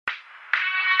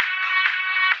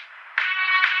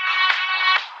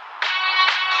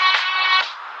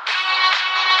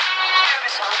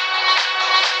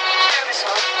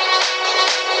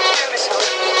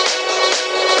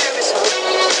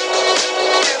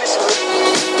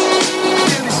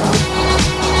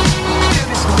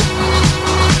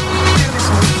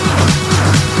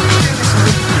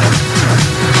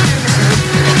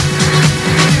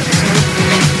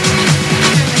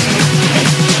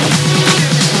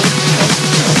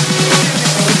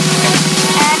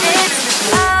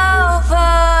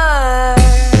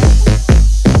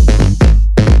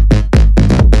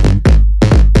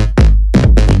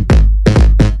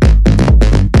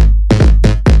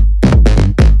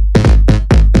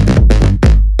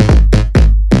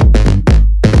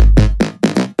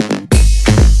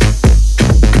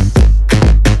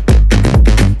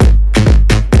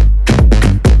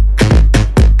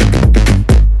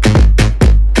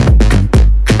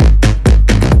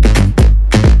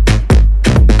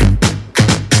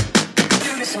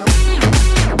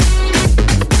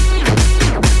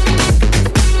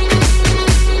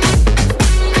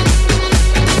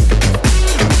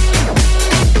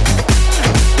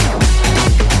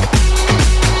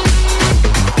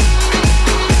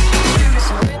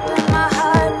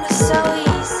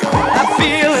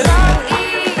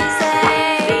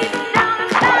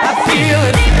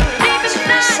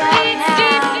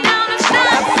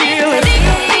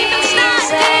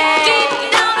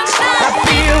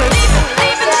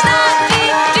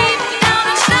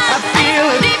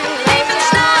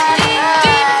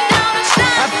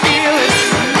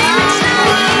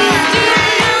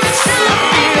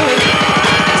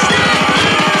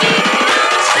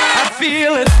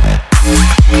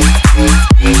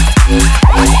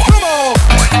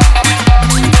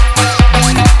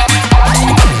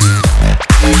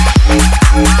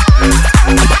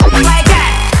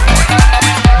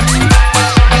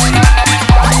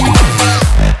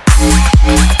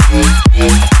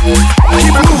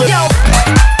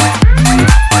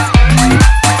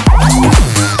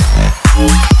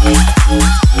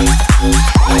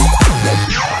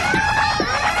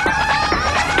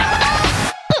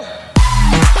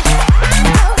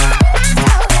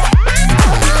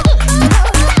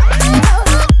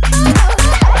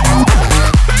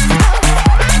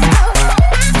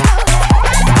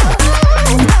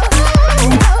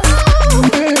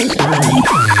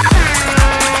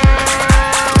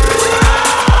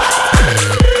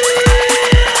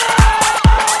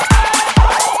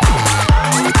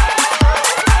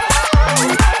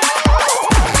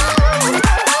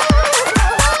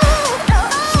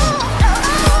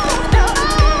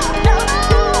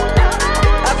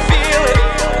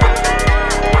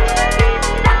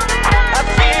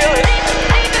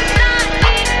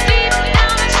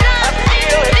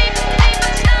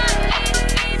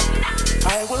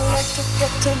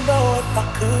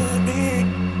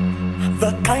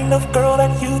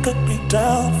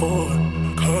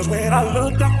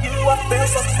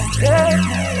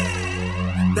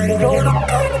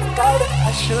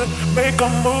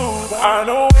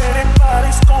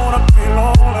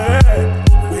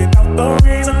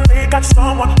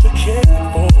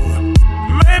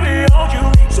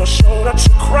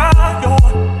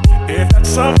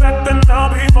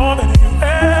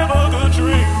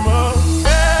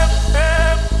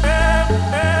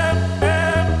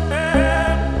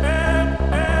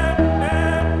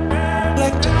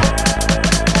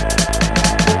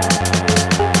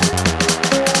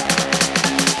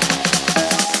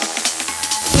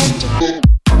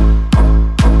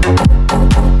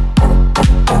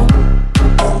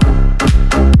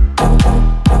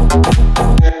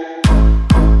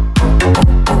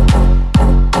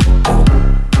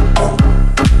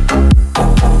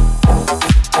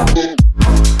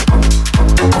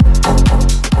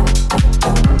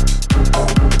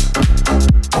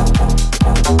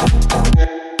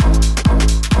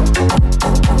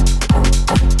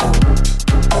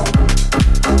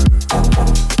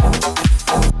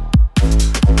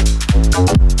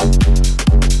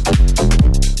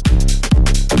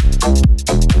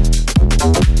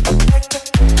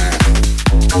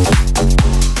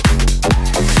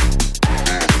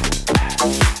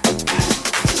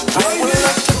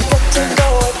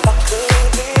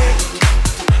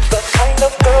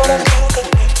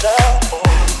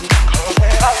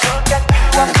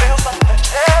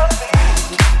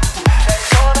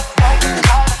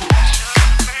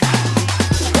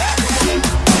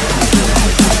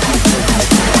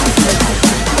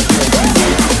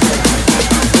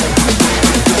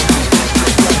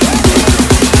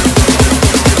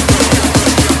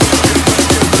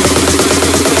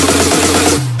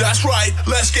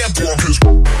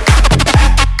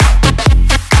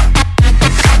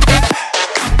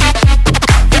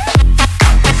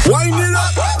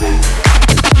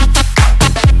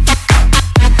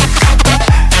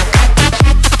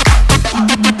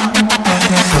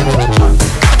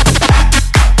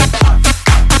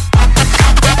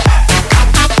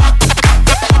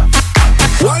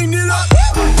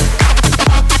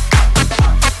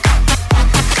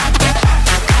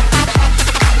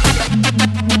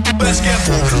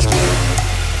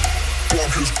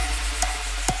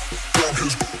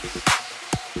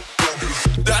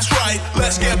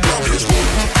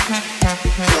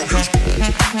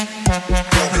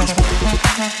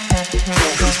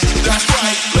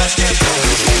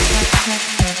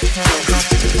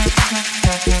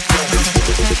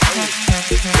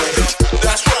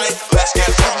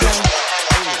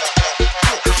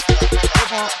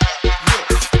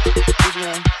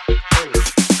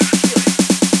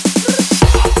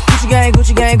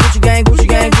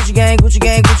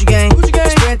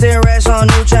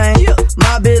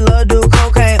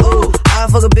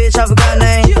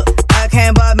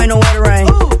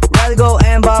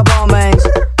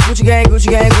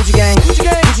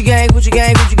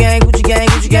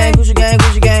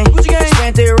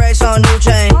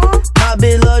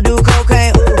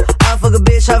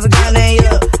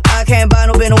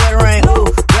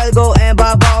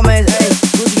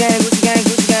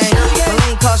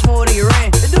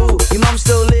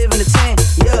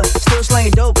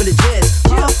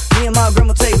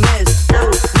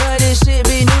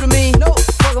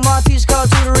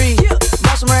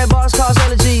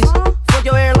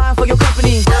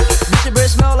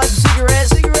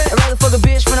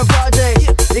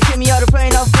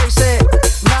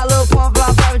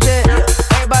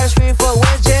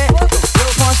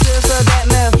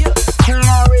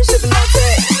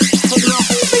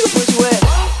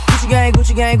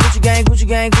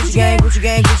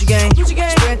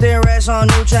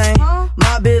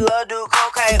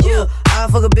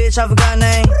bitch, I forgot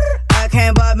name. I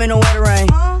can't buy me no wetter rain.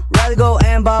 Rather go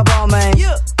and buy ball, man.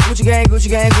 Gucci gang, Gucci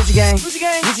gang, Gucci gang, Gucci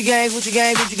gang, Gucci gang, Gucci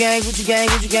gang, Gucci gang, Gucci gang,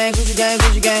 Gucci gang, Gucci gang,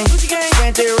 Gucci gang, Gucci gang.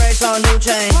 Spent 3 racks on new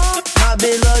chain. My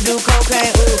bitch love do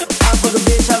cocaine. Ooh, I fuck a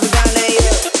bitch, I forgot name.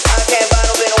 Yeah, I can't buy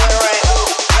no bitch with a ring.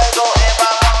 Ooh, let's go and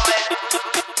buy one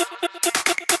man.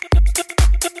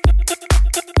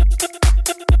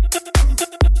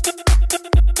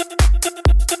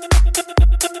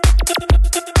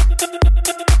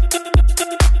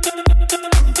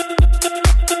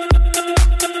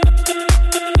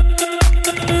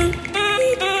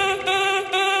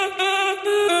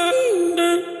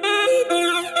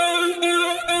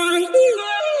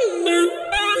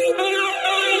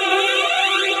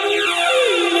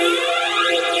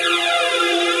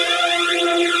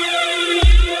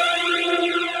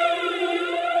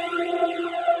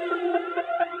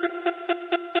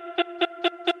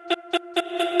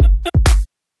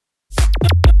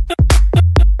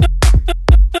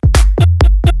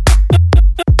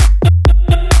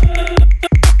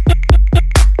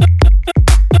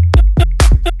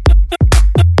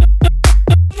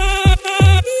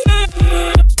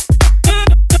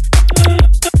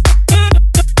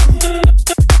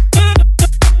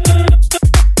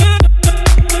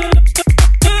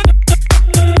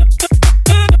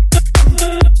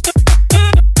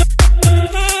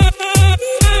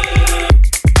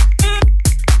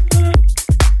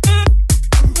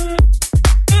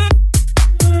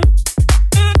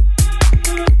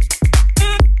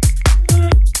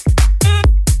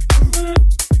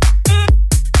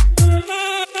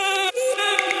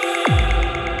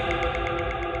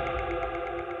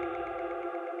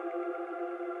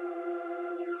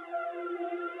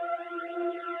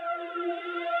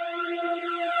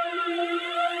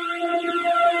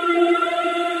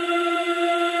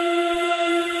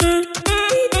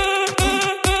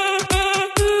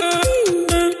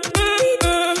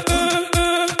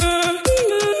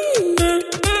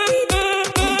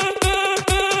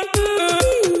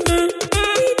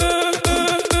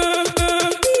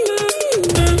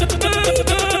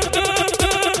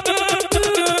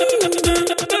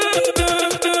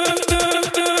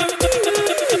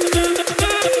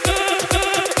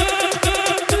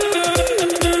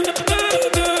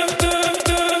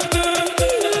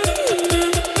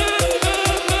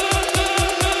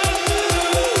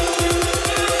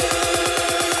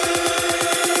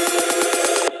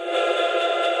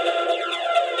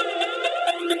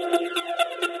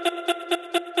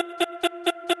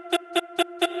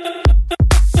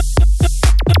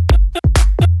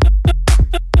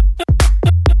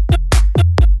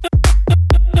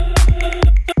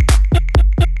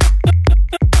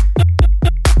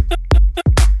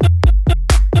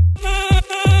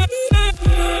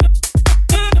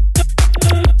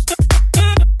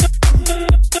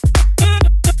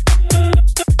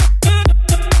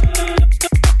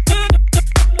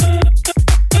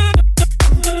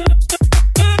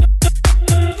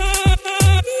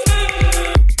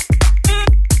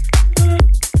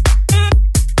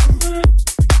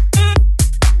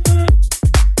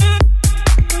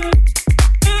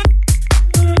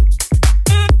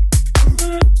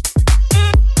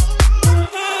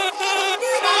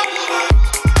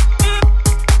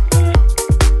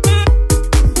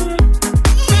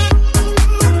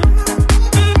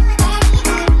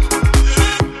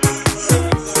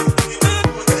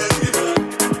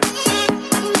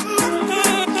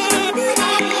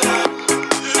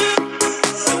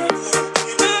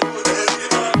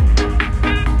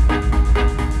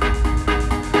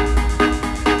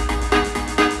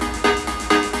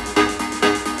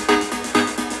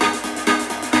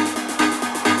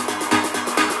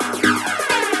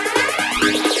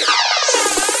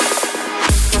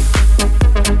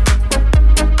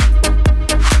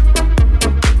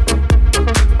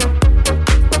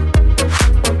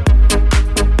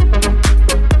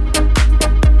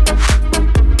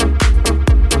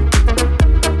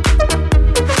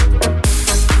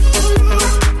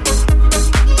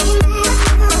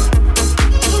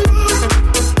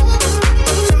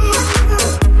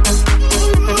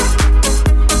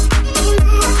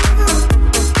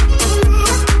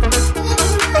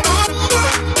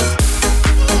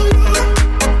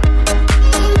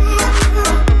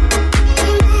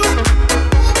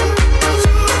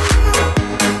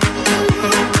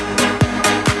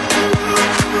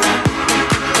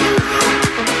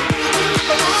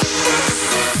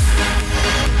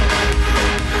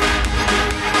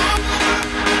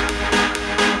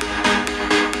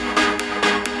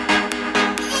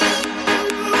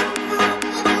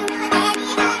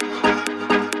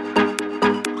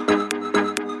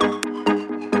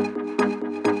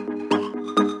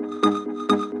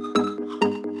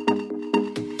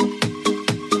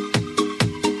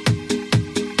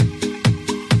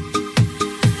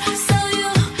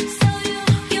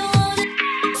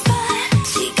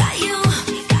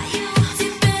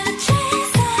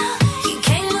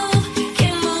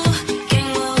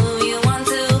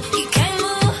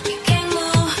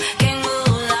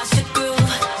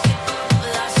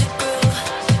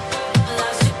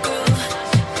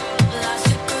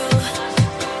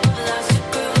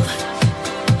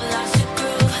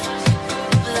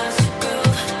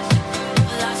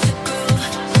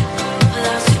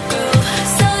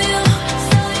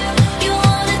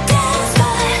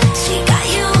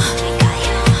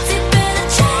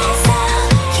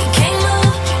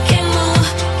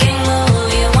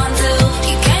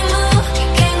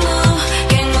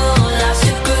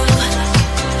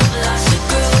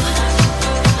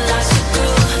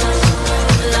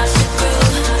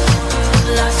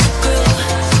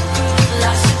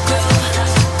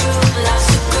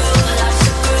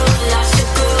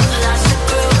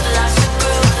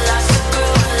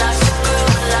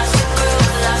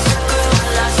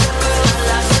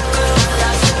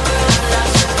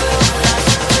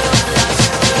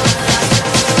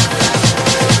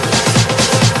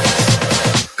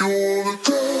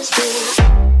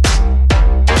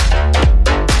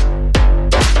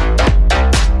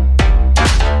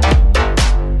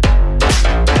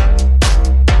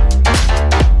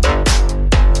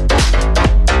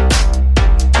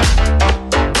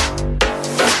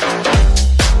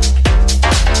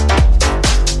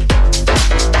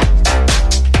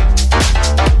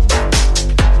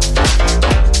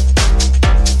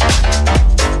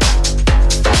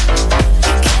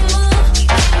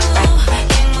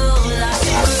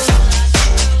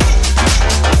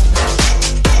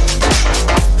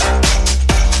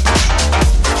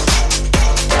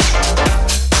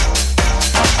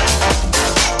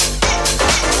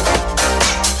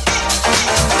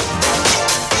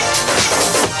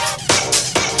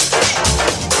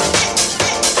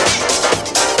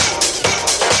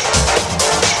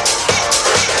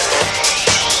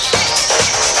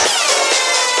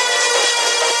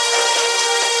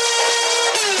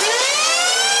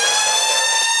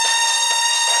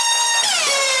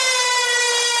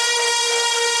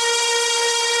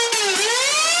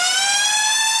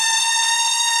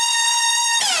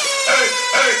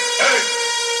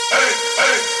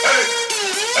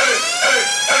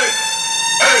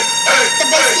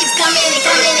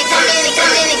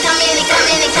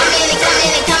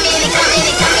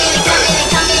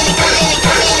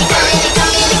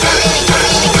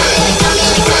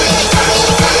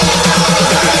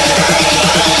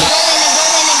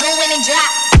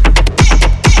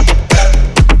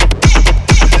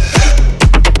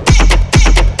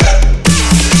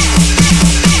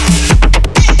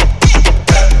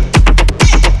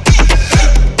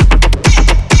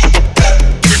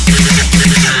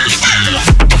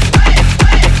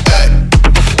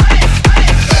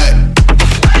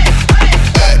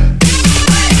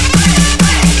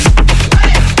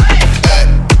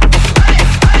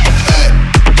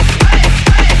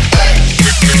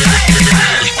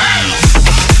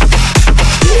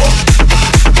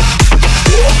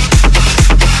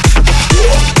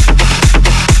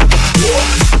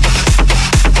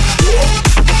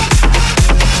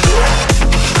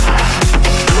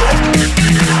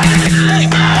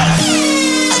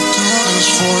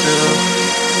 for you.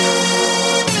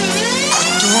 I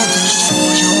do this for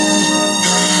you.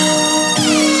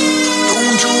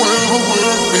 Don't you ever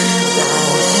worry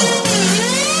about it,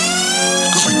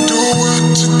 'cause we do it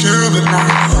together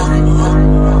now.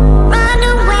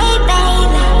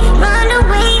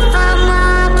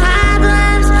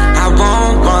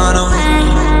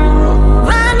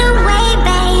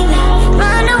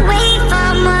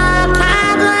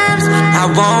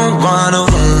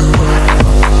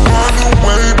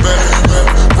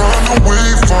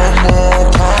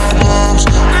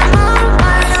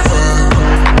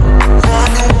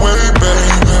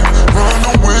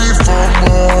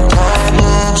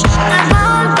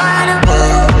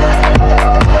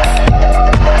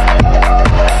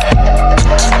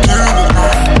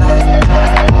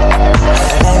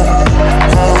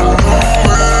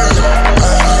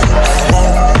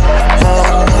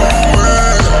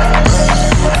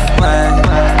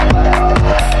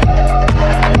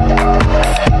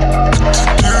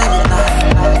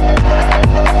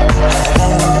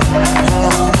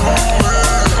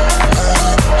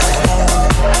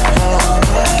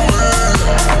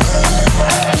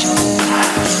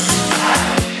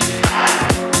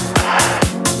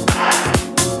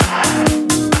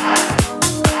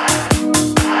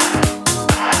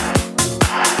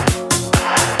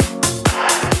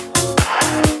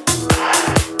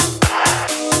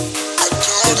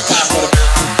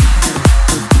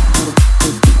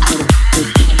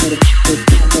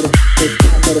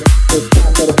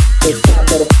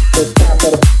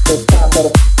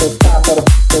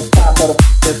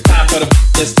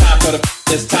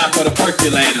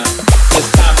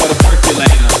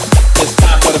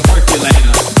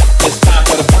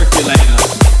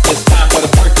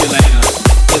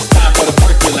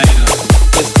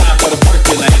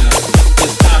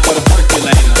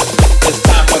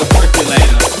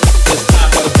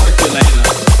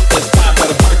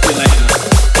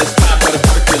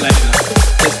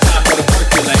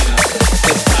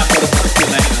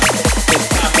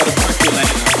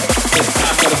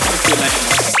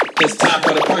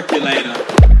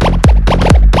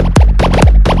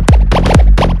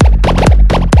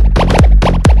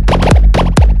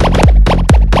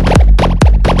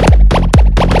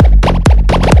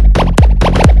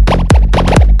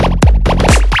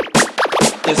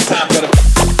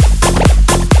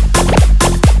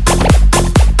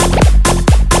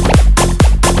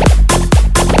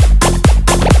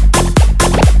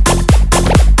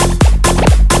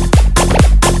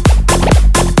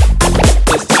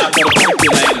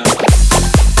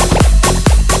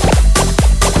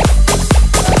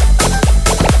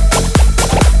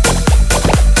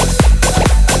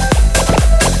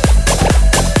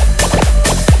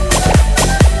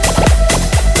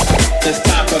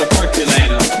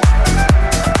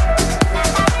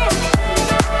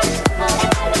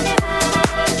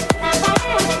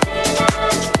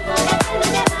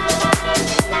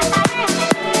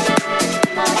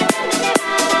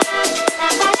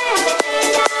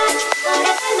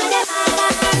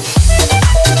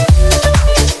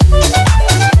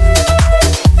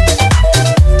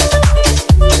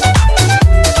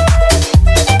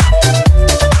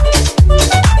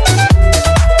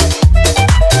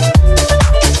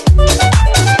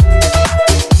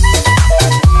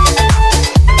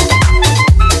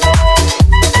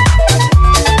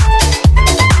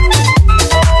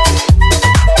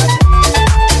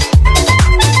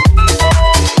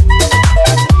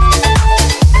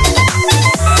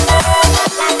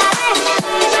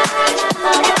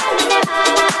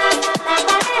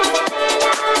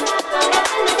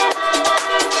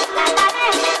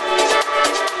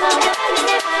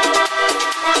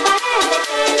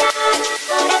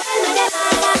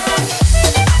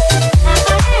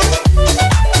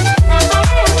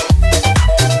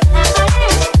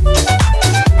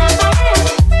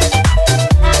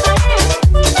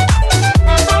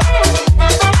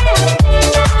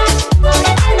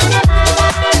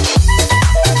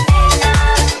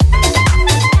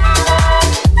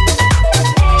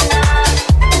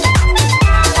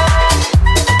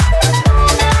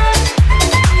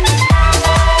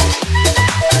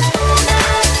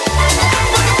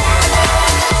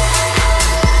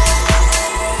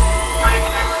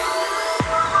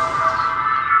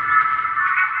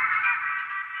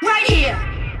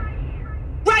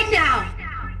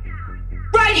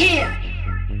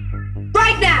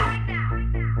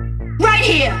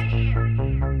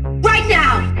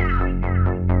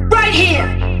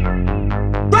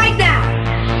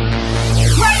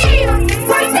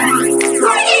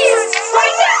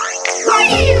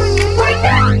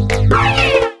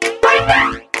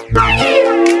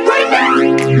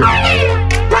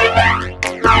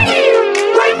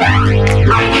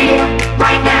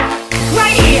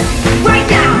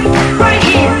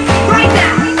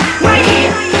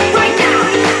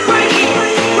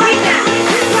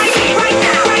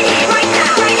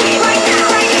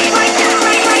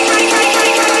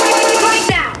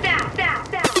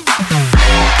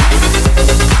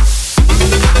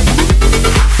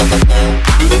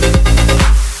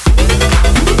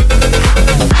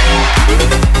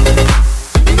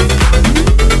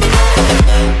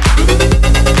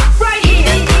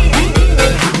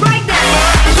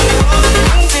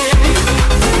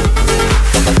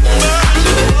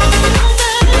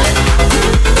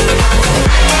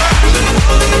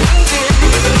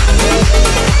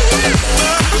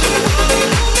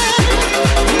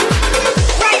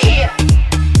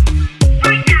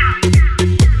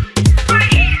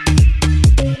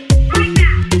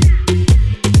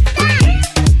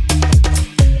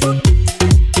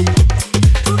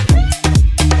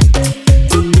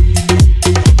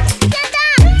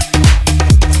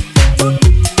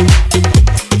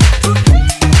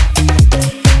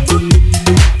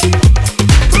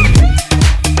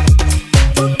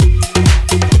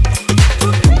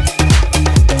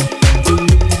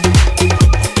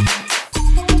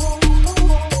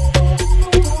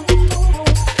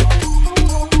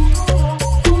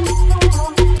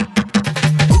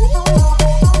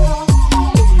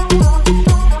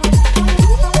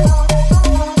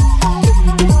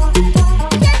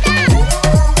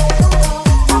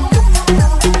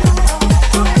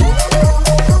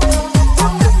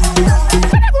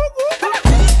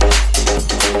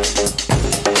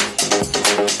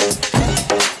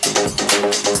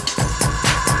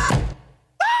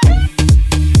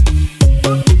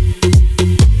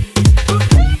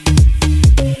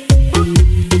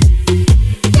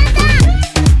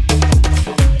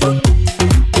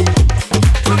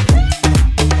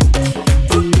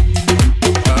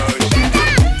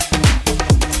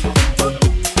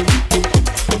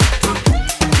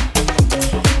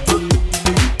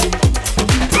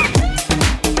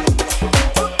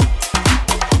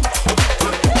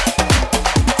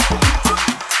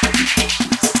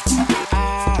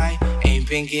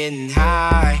 been getting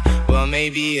high. Well,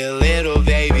 maybe a little,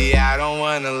 baby, I don't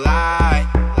wanna lie.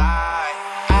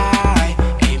 I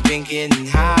ain't been getting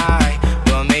high.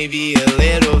 Well, maybe a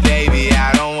little, baby,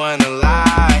 I don't wanna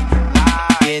lie.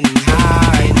 Getting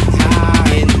high,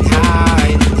 getting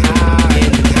high,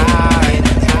 getting high,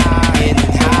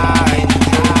 getting high, getting high.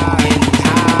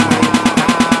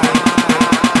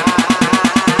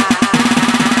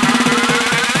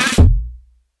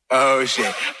 Oh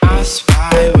shit. I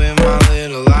spy with my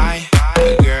little eye.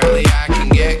 A girlie I can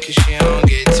get, cause she don't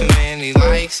get too many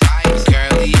likes.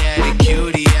 Girlie, yeah, the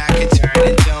cutie, I could turn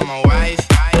into my wife.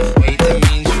 Wait, that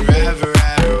means forever,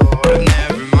 ever, or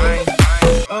never mind.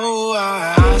 Oh,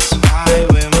 I spy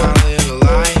with my little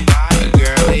eye. A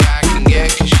girlie I can get,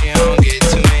 cause she don't get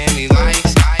too many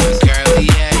likes. Girlie,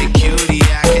 yeah, the cutie,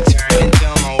 I could turn into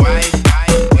my wife.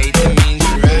 Wait, that means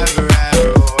forever,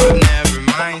 ever, or never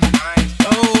mind.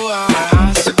 Oh,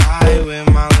 I spy with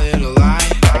my little eye.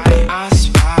 I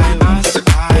spy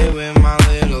with my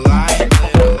little eye.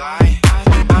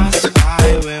 I spy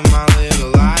with my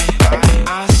little eye.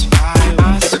 I spy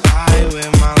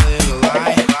with my little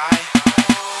eye.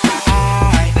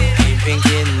 I ain't been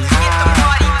getting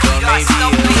high, but maybe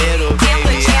a little,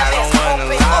 baby, I don't wanna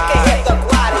lie. I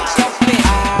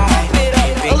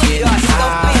ain't been getting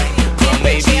high, but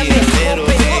maybe a little,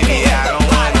 baby, I don't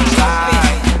wanna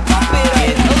lie.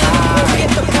 Getting high, get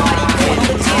the party going,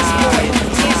 the dance floor,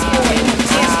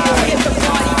 get the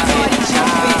party jumping,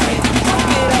 pump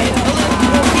it up a little more,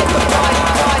 get the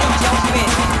party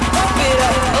jumping, pump it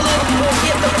up a little more,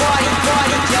 get the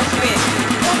party jumping,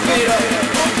 pump it up,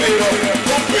 pump it up,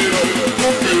 pump it up,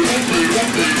 pump it up, pump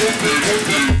it up,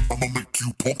 pump it up. I'ma make you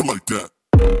pump like that.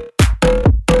 Make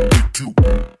you pump that. Make you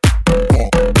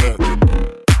pump like that.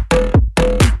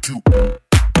 Make you pump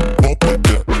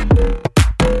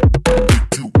that.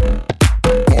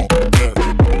 Make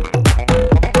you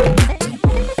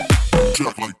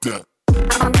jack like that.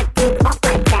 I'ma make you pump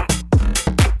like that.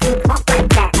 Make you pump like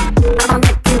that. I'ma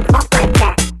make you pump like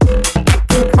that.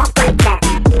 Make you pump like that.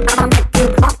 I'ma make you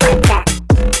pump like that.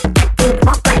 Make you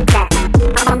pump like that.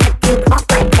 I'ma make you pump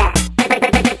like that.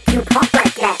 Make you pump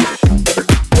like that.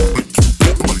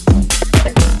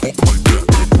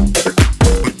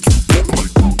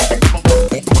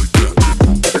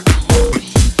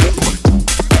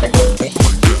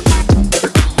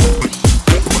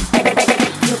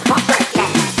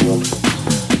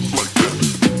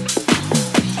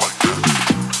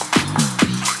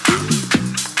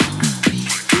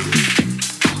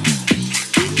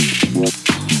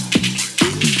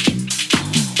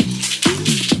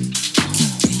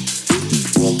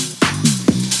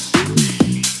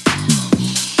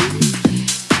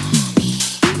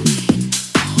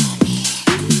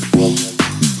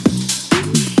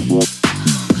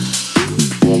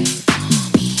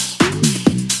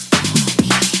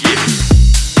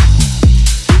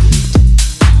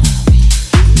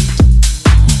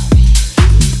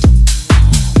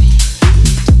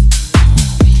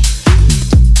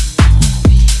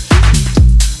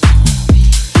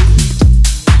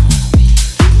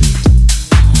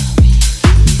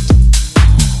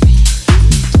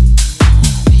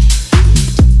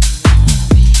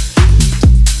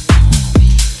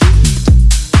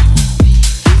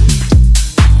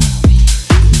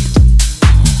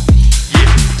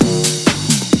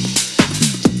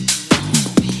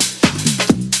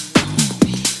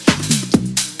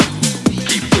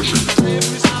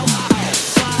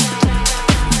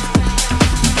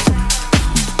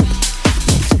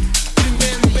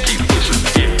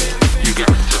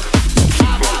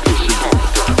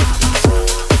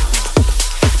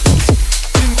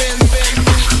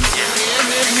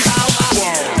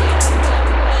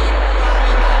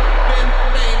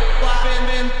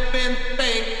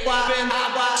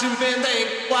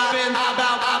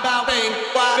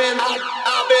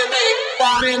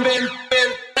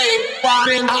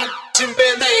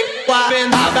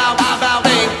 About